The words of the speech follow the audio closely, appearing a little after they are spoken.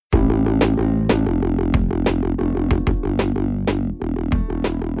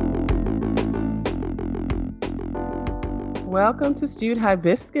Welcome to Stewed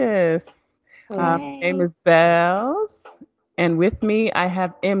Hibiscus. My name Hey. is Bells, and with me I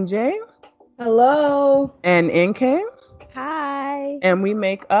have MJ Hello. and NK, Hi. and we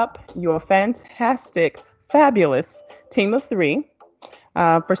make up your fantastic, fabulous team of three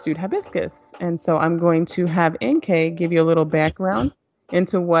for Stewed Hibiscus. And so I'm going to have NK give you a little background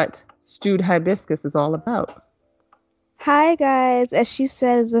into what Stewed Hibiscus is all about. Hi, guys. As she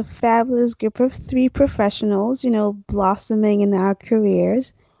says, a fabulous group of three professionals, blossoming in our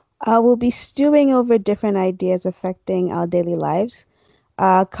careers. We'll be stewing over different ideas affecting our daily lives,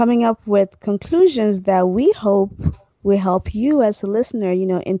 coming up with conclusions that we hope will help you as a listener,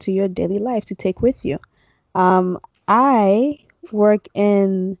 into your daily life to take with you. Um, I work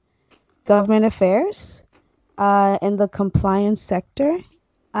in government affairs, in the compliance sector.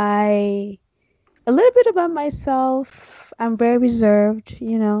 I A little bit about myself. I'm very reserved,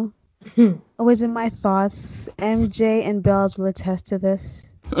 always in my thoughts. MJ and Bells will attest to this,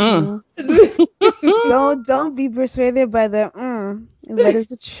 you Mm. know. Don't be persuaded by the that is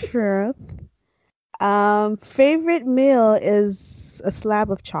the truth. Favorite meal is a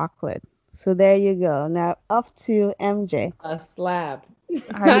slab of chocolate. So there you go. Now up to MJ. A slab.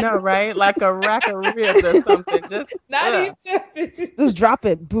 I know, right? Like a rack of ribs or something. Just Not even. Just drop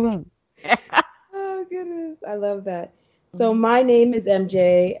it. Boom. Oh goodness, I love that. So my name is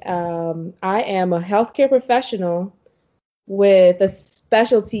MJ. I am a healthcare professional with a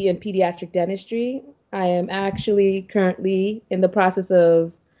specialty in pediatric dentistry. I am actually currently in the process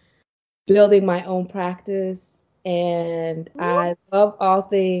of building my own practice, and I love all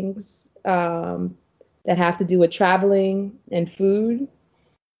things that have to do with traveling and food.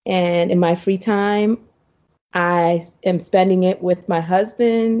 And in my free time, I am spending it with my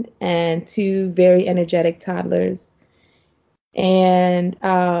husband and two very energetic toddlers. And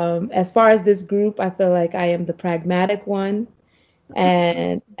as far as this group, I feel like I am the pragmatic one.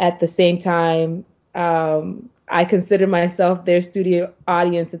 And at the same time, I consider myself their studio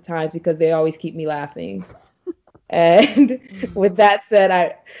audience at times because they always keep me laughing. And with that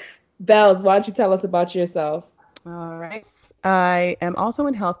said, Bells, why don't you tell us about yourself? All right. I am also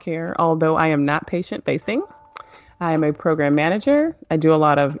in healthcare, although I am not patient facing. I am a program manager. I do a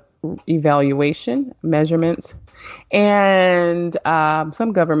lot of evaluation, measurements, and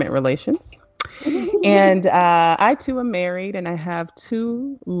some government relations. And I too am married, and I have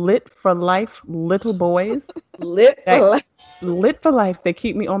two lit for life little boys Lit for that life. lit for life. They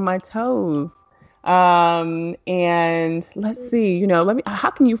keep me on my toes. And let's see, let me, how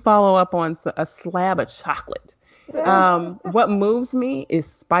can you follow up on a slab of chocolate? What moves me is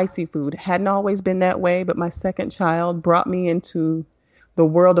spicy food. Hadn't always been that way, but my second child brought me into the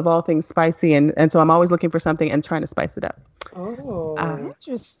world of all things spicy. And so I'm always looking for something and trying to spice it up. Uh, Oh.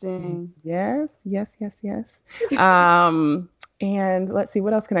 Interesting. yes, yes, yes, yes. Um, and let's see,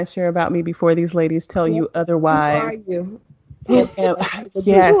 what else can I share about me before these ladies tell Who you are otherwise? you? And, Yes, and the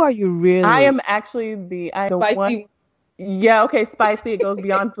yes, Who are you I really? am actually the one. spicy. Yeah, okay, spicy. It goes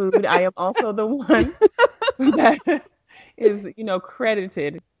beyond food. I am also the one that is,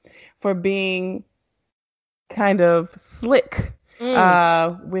 credited for being kind of slick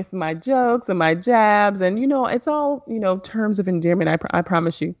Mm. with my jokes and my jabs, and it's all terms of endearment. I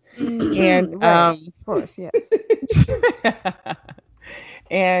promise you. And Right. Of course, yes.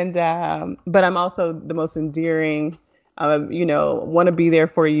 and but I'm also the most endearing. Want to be there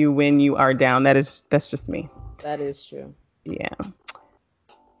for you when you are down. That's just me. That is true. Yeah.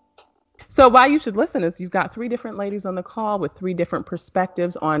 So why you should listen is you've got three different ladies on the call with three different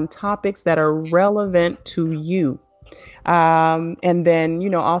perspectives on topics that are relevant to you. And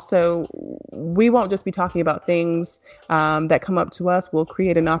then, also, we won't just be talking about things that come up to us. We'll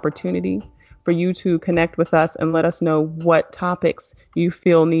create an opportunity for you to connect with us and let us know what topics you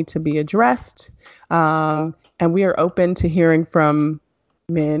feel need to be addressed. And we are open to hearing from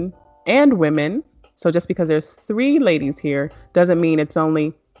men and women. So just because there's three ladies here doesn't mean it's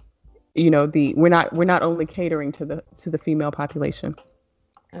only, we're not only catering to the female population.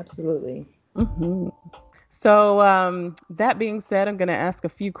 Absolutely. Hmm. So, that being said, I'm going to ask a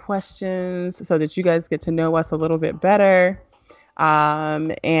few questions so that you guys get to know us a little bit better.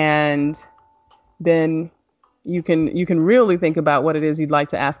 And then you can really think about what it is you'd like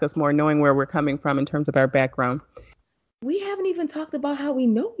to ask us more, knowing where we're coming from in terms of our background. We haven't even talked about how we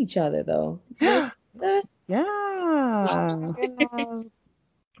know each other, though. Did you guys know Oh my Yeah. goodness.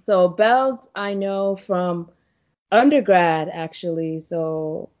 So Bells, I know from undergrad, actually.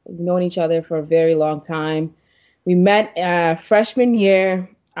 So we've known each other for a very long time. We met freshman year.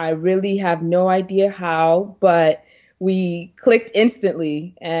 I really have no idea how, but we clicked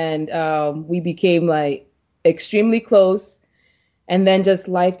instantly, and we became like extremely close. And then just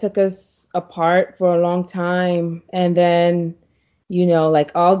life took us apart for a long time. And then,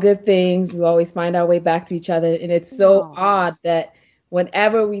 like all good things, we always find our way back to each other. And it's so odd that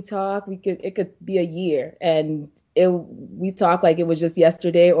whenever we talk, it could be a year and we talk like it was just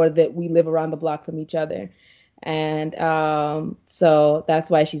yesterday, or that we live around the block from each other. And so that's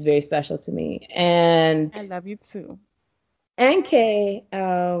why she's very special to me. And I love you too. And Kay,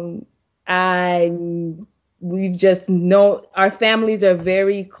 we just know our families are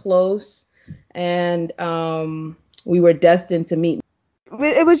very close, and we were destined to meet.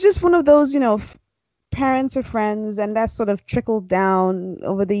 It was just one of those, parents are friends, and that sort of trickled down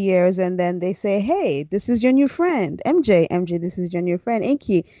over the years. And then they say, "Hey, this is your new friend, MJ. MJ, this is your new friend,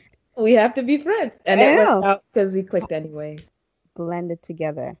 Inky." We have to be friends, and it worked out because we clicked anyway. Blended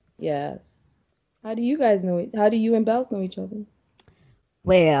together. Yes. How do you guys know? How do you and Bells know each other?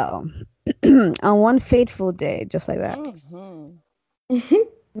 Well, on one fateful day, just like that,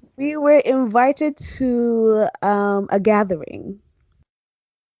 we were invited to a gathering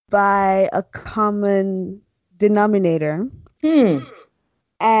by a common denominator.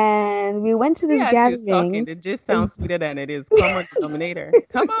 And we went to this gathering. It just sounds sweeter than it is. Common denominator.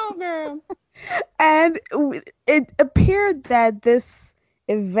 Come on, girl. And it appeared that this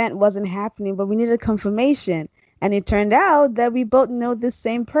event wasn't happening, but we needed confirmation. And it turned out that we both know the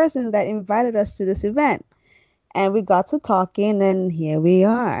same person that invited us to this event. And we got to talking, and here we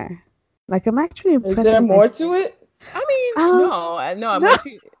are. Like, I'm actually impressed. Is there more to it? I mean, no.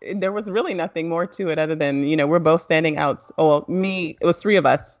 There was really nothing more to it other than, we're both standing out. Oh, it was three of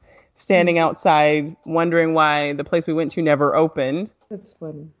us standing outside, wondering why the place we went to never opened. That's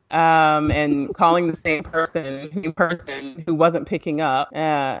funny. And calling the same person who wasn't picking up.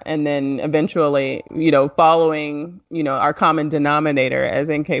 And then eventually, following, our common denominator, as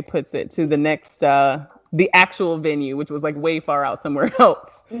NK puts it, to the next, the actual venue, which was like way far out somewhere else.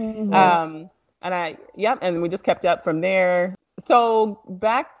 And we just kept up from there. So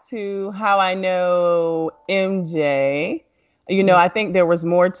back to how I know MJ, I think there was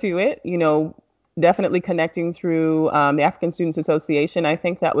more to it, definitely connecting through the African Students Association. I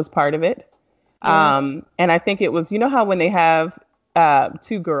think that was part of it. And I think it was, how when they have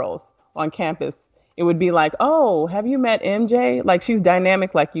two girls on campus, it would be like, oh, have you met MJ? Like, she's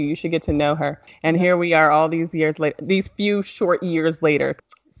dynamic like you. You should get to know her. And here we are all these years later, these few short years later.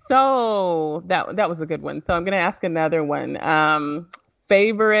 So that was a good one. So I'm going to ask another one.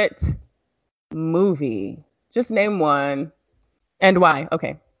 Favorite movie? Just name one. And why?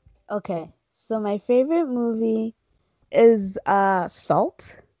 Okay. So my favorite movie is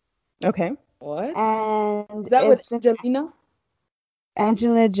Salt. Okay. What? And is that with Angelina?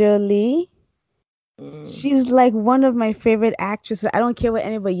 Angela Jolie. She's like one of my favorite actresses. I don't care what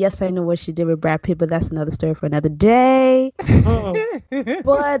anybody. Yes, I know what she did with Brad Pitt, but that's another story for another day.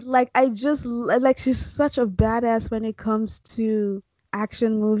 But I just she's such a badass when it comes to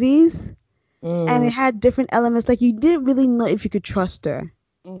action movies, and it had different elements. Like, you didn't really know if you could trust her.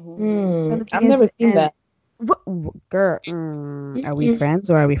 I've never seen that. Girl, are we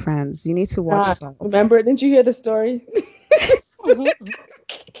friends or are we friends? You need to watch Salt. Remember? Didn't you hear the story?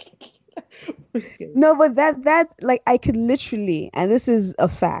 No, but that's like, I could literally, and this is a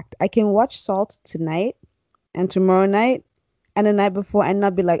fact, I can watch Salt tonight and tomorrow night and the night before and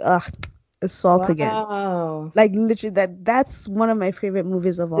not be like, ugh, it's Salt again. Like, literally, that's one of my favorite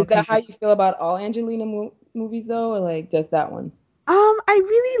movies of all time. Is that how you feel about all Angelina movies though, or like just that one? I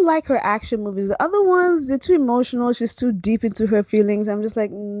really like her action movies. The other ones, they're too emotional. She's too deep into her feelings. I'm just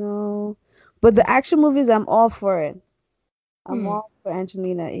like, no. But the action movies, I'm all for it. I'm all for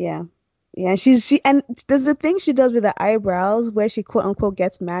Angelina. Yeah. Yeah, she and there's a thing she does with the eyebrows where she quote unquote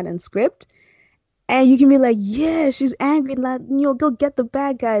gets mad in script, and you can be like, yeah, she's angry, like, go get the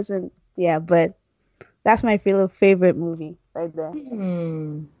bad guys, and yeah, but that's my favorite movie right there.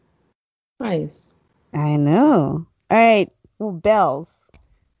 Nice. I know. All right, Bells.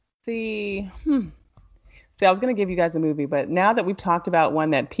 See, I was going to give you guys a movie, but now that we've talked about one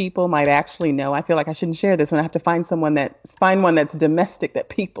that people might actually know, I feel like I shouldn't share this one. I have to find one that's domestic that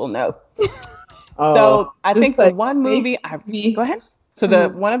people know. So I think the one movie go ahead. So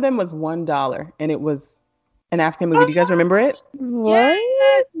one of them was $1, and it was an African movie. Do you guys remember it? What?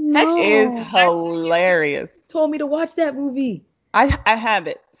 That is hilarious. Told me to watch that movie. I have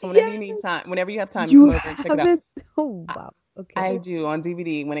it. So whenever you need time, whenever you have time, you come over and check it out. Oh, wow. Okay. I do on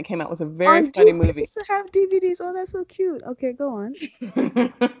DVD when it came out. It was a very On funny DVD, movie. used to have DVDs. Oh, that's so cute. Okay, go on.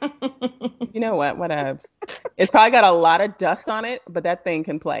 You know what? Whatevs. It's probably got a lot of dust on it, but that thing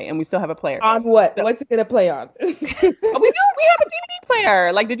can play, and we still have a player. On what? So- What's it gonna play on? Oh, we do. We have a DVD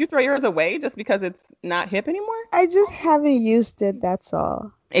player. Like, did you throw yours away just because it's not hip anymore? I just haven't used it. That's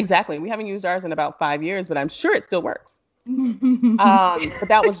all. Exactly. We haven't used ours in about 5 years, but I'm sure it still works. But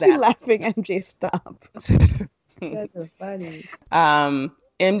that was She that. laughing. MJ, stop. That's so funny.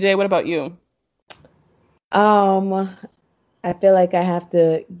 MJ, what about you? I feel like I have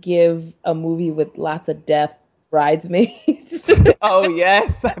to give a movie with lots of death, Bridesmaids. Oh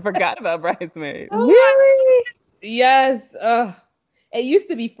yes, I forgot about Bridesmaids. Really? Yes. It used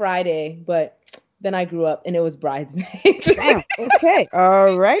to be Friday, but then I grew up and it was Bridesmaids. Damn. Okay.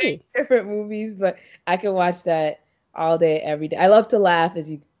 Alrighty. Different movies, but I can watch that all day, every day. I love to laugh, as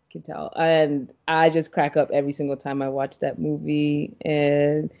you can tell, and I just crack up every single time I watch that movie,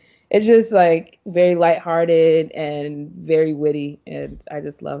 and it's just like very lighthearted and very witty, and I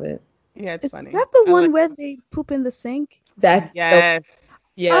just love it. Yeah, it's Is funny. that the I one like- where they poop in the sink? That's Yes.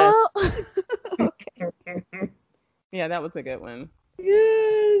 yes. Oh. Yeah, that was a good one.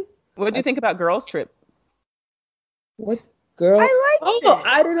 Yes. What do you think about Girls Trip? What's girl? I liked Oh, it.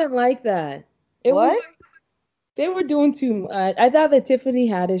 I didn't like that. It was What? like, they were doing too much. I thought that Tiffany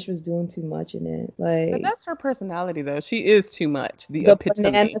Haddish was doing too much in it. But Like that's her personality, though. She is too much. The the epitome.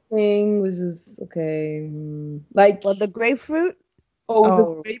 banana thing was just okay. Like Well, the grapefruit? was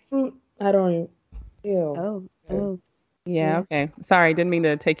Oh. it grapefruit? I don't. Ew. Oh. Yeah. Okay. Sorry, didn't mean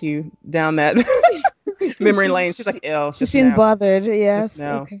to take you down that memory lane. She's like, ill. She seemed bothered. Yes.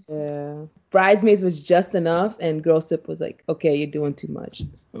 no. Okay. Yeah. Bridesmaids was just enough, and Girl Trip was like, okay, you're doing too much.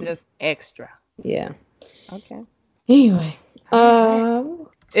 Just extra. Yeah. Okay. Anyway,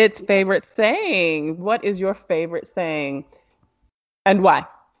 It's favorite saying. What is your favorite saying, and why?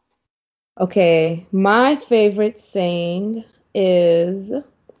 okay, my favorite saying is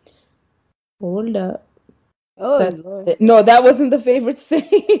hold up. Oh, That's Lord. it. No, that wasn't the favorite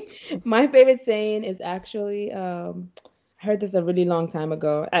saying. My favorite saying is actually I heard this a really long time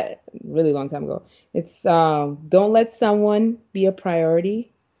ago. It's don't let someone be a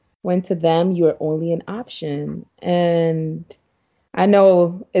priority when to them you are only an option. And I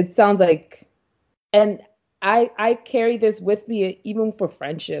know it sounds like, and I carry this with me even for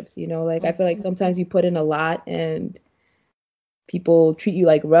friendships, like I feel like sometimes you put in a lot and people treat you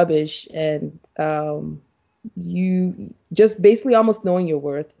like rubbish, and you just basically almost knowing your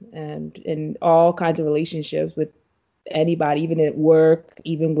worth, and in all kinds of relationships with anybody, even at work,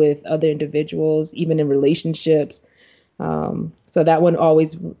 even with other individuals, even in relationships. So that one I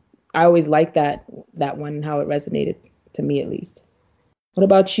always like that one and how it resonated to me, at least. What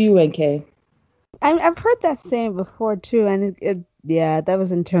about you, NK? I've heard that saying before too, and yeah, that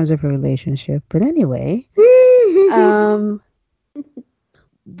was in terms of a relationship. But anyway,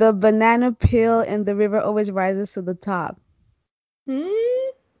 the banana peel in the river always rises to the top.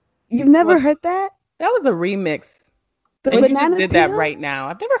 You've never heard that? That was a remix. The And she banana just did that peel? right now.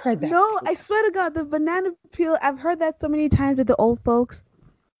 I've never heard that. No, before. I swear to God, the banana peel. I've heard that so many times with the old folks.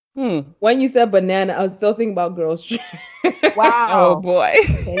 When you said banana, I was still thinking about Girls Trip. Oh boy.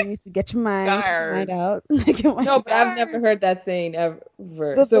 Okay, you need to get your mind out. No, but I've never heard that saying ever.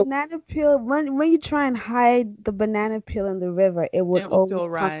 The banana peel, when you try and hide the banana peel in the river, it will always still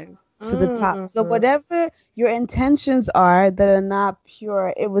come rise to the top. So whatever your intentions are that are not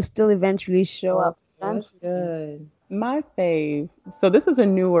pure, it will still eventually show up. That's good. My fave. So this is a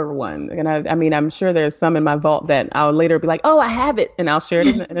newer one, and I mean, I'm sure there's some in my vault that I'll later be like, oh, I have it, and I'll share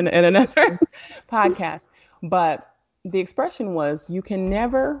it in another podcast. But the expression was, you can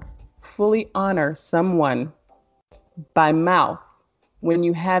never fully honor someone by mouth when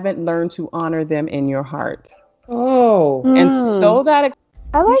you haven't learned to honor them in your heart. Oh, and so that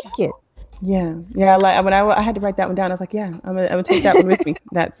I like it. Yeah. Like when I had to write that one down, I was like, yeah, I'm gonna take that one with me.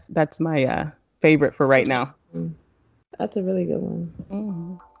 That's my favorite for right now. That's a really good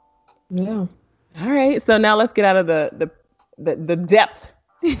one. Yeah. All right. So now let's get out of the depth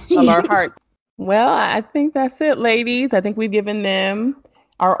of our hearts. Well, I think that's it, ladies. I think we've given them,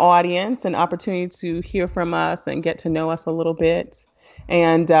 our audience, an opportunity to hear from us and get to know us a little bit.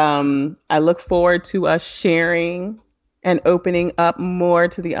 And I look forward to us sharing and opening up more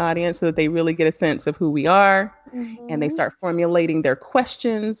to the audience so that they really get a sense of who we are, and they start formulating their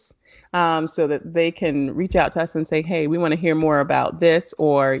questions so that they can reach out to us and say, hey, we want to hear more about this,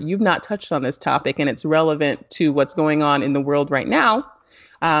 or you've not touched on this topic and it's relevant to what's going on in the world right now.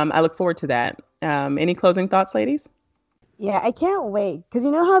 I look forward to that. Any closing thoughts, ladies? Yeah, I can't wait. Because you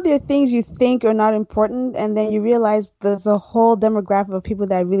know how there are things you think are not important, and then you realize there's a whole demographic of people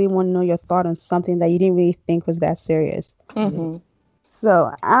that really want to know your thought on something that you didn't really think was that serious. Mm-hmm.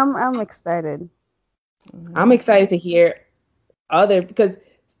 So I'm excited. I'm excited to hear because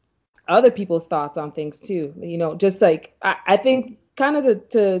other people's thoughts on things too. You know, just like I think kind of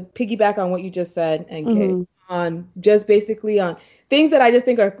to piggyback on what you just said and Kay, on just basically on things that I just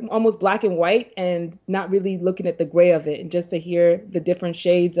think are almost black and white and not really looking at the gray of it, and just to hear the different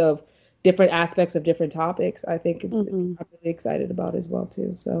shades of different aspects of different topics, I think I'm really excited about as well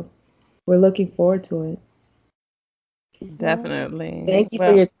too. So we're looking forward to it. Definitely. Thank you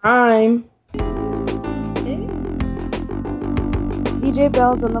for your time. DJ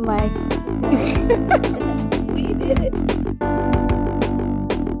Bell's on the mic. We did it.